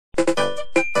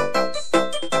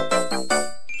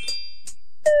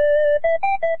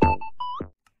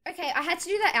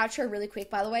outro really quick,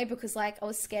 by the way, because like I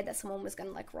was scared that someone was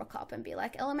gonna like rock up and be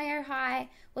like, LMAO, hi,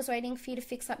 was waiting for you to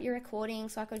fix up your recording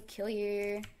so I could kill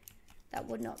you. That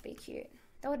would not be cute.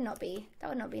 That would not be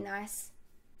nice.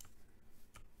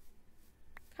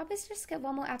 Can I please just get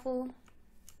one more apple?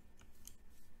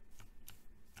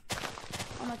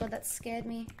 Oh my god, that scared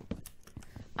me.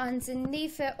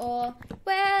 Underneath it all,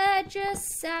 we're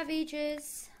just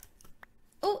savages.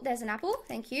 Oh, there's an apple.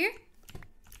 Thank you.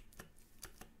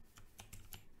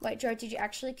 Wait, Joe, did you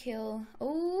actually kill?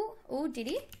 Oh, did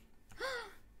he?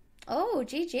 Oh,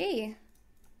 GG.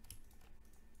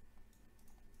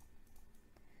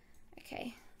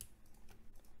 Okay.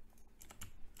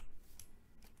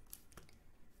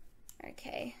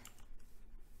 Okay.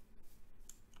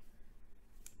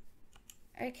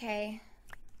 Okay.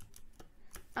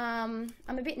 I'm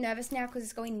a bit nervous now because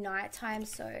it's going nighttime,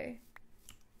 so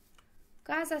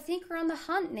guys, I think we're on the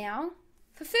hunt now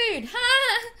for food.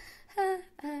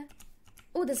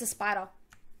 Oh, there's a spider.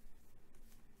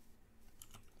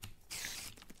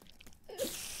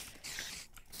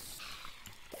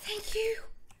 Thank you.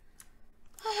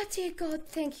 Oh dear God,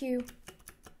 thank you.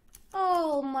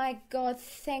 Oh my God,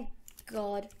 thank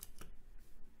God.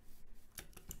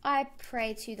 I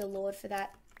pray to the Lord for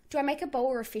that. Do I make a bow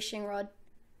or a fishing rod?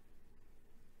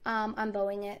 I'm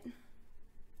bowing it.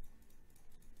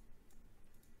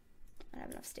 I don't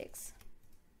have enough sticks.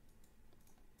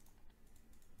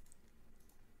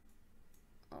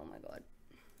 Oh my God.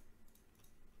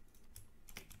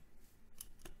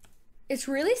 It's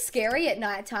really scary at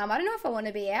night time. I don't know if I want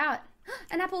to be out.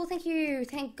 An apple, thank you.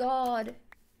 Thank God.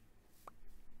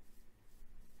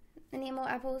 Any more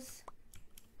apples?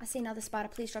 I see another spider.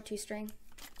 Please drop 2 string.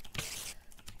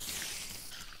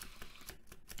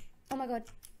 Oh my God.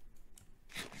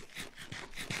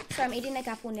 So I'm eating an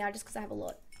apple now just because I have a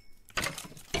lot.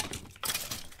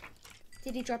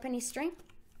 Did he drop any string?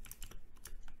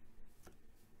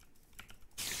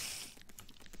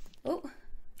 Oh.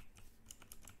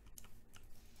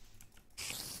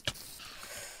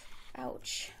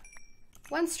 Ouch.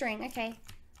 1 string, okay.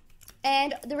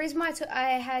 And the reason why I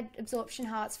had absorption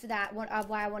hearts for that, why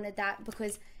I wanted that,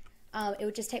 because it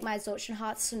would just take my absorption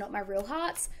hearts, so not my real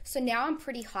hearts. So now I'm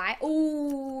pretty high.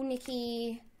 Oh,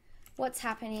 Nikki. What's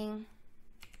happening?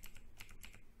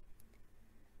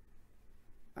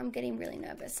 I'm getting really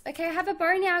nervous. Okay, I have a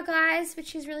bow now, guys,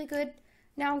 which is really good.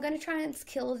 Now I'm going to try and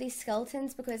kill all these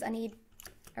skeletons because I need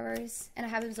arrows. And I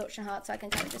have absorption hearts, so I can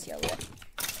kind of just YOLO it.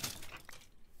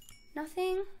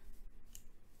 Nothing.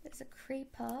 There's a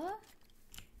creeper.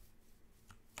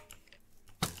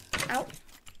 Ow.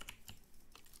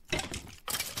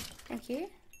 Thank you.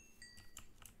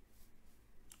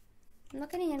 I'm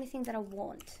not getting anything that I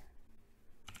want.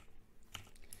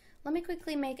 Let me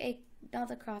quickly make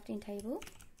another crafting table.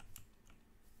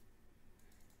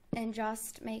 And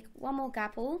just make 1 more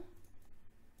gapple.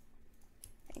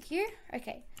 Thank you.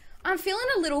 Okay. I'm feeling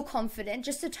a little confident,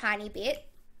 just a tiny bit.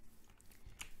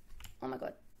 Oh my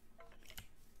God.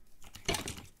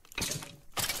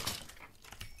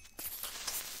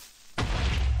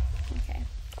 Okay.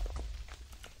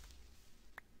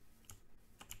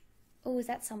 Oh, is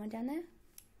that someone down there?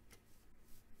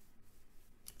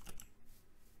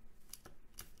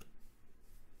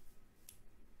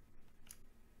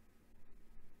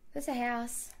 There's a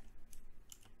house.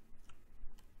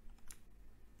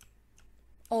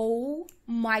 Oh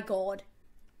my God.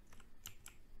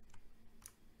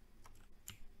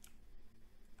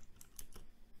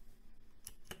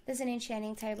 There's an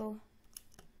enchanting table.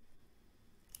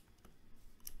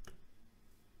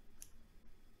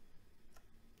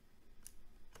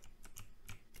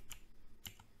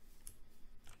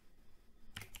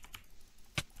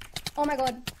 Oh my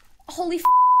God. Holy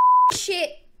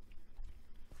shit.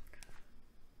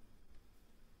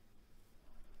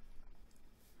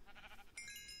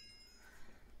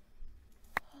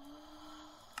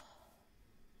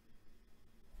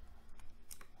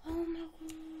 Oh my God.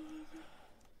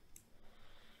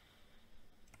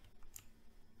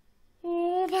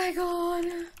 My God. Oh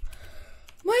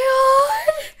my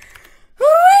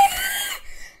God.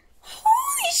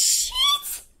 Holy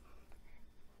shit.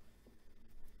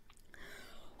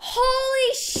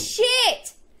 Holy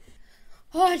shit.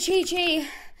 Oh, GG.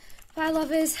 Bye,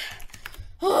 lovers.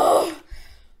 Oh,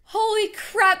 holy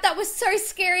crap. That was so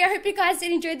scary. I hope you guys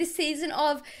did enjoy this season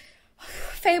of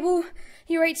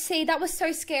FableUHC. That was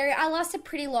so scary. I lasted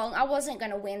pretty long. I wasn't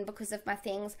going to win because of my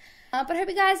things. But I hope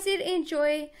you guys did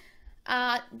enjoy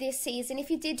this season. If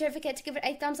you did, don't forget to give it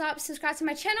a thumbs up, subscribe to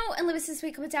my channel, and leave us a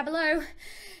sweet comment down below.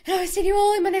 And I will see you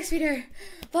all in my next video.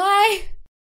 Bye!